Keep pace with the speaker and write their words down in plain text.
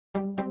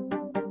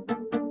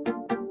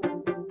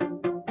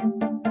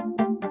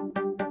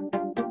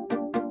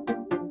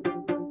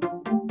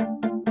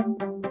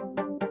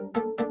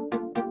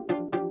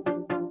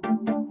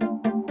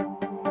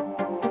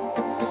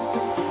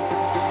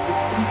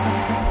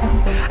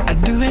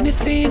do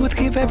anything, would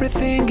give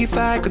everything if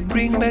I could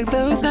bring back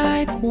those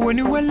nights when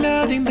you were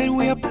loving, then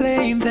we are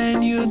playing,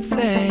 then you'd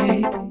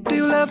say, do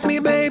you love me,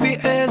 baby,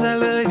 as I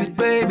love you,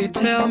 baby,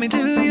 tell me,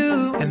 do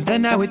you? And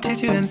then I would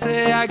tease you and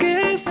say, I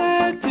guess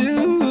I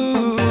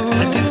do.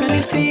 I'd do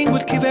anything,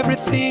 would give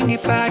everything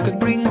if I could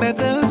bring back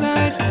those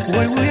nights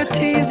when we are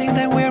teasing,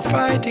 then we are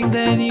fighting,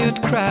 then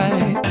you'd cry.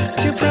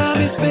 Do you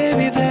promise,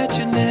 baby, that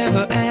you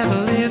never ever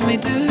leave me,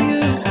 do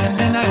you? And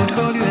then I would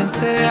hold you and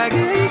say, I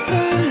guess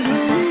I do.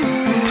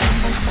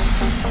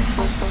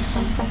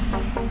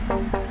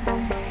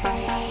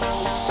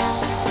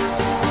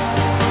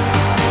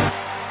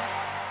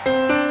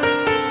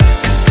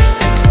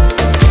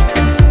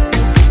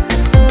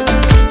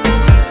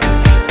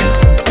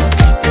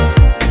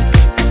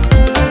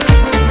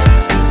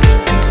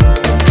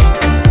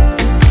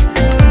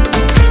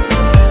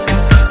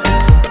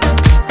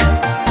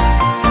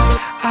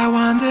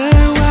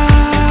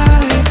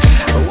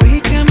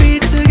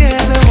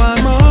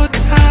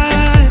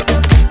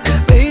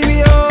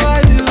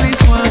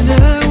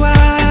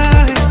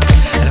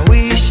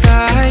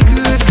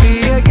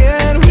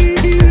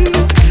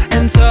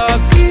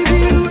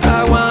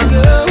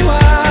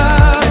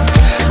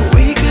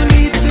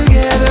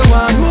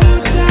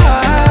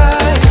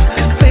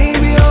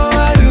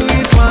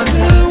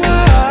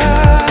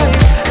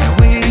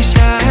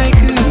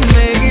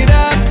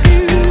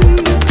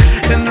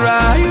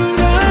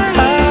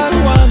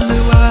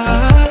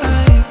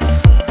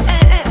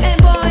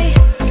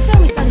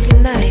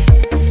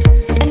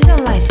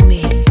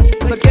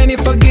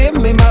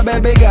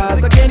 Baby girl,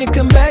 so can you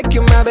come back,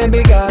 you my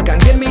baby girl?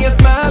 Can't give me a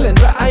smile and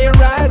dry your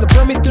eyes. I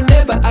promise to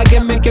never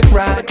again make you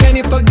cry. So can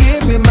you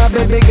forgive me, my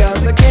baby girl?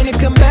 So can you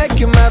come back,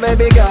 you my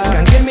baby girl?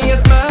 Can't give me a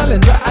smile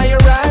and dry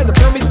your eyes. I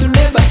promise to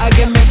never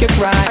again make you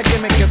cry. I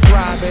can make you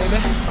cry, baby.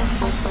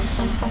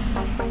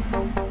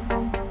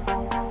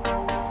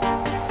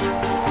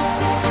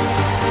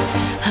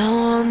 I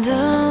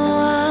wonder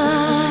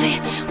why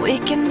we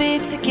can be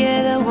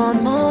together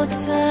one more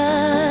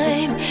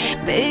time.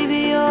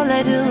 Baby, all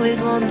I do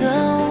is wonder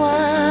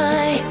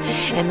why,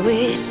 and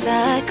wish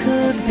I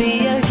could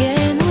be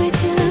again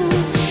with you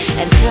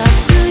and talk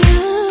to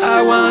you.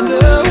 I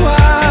wonder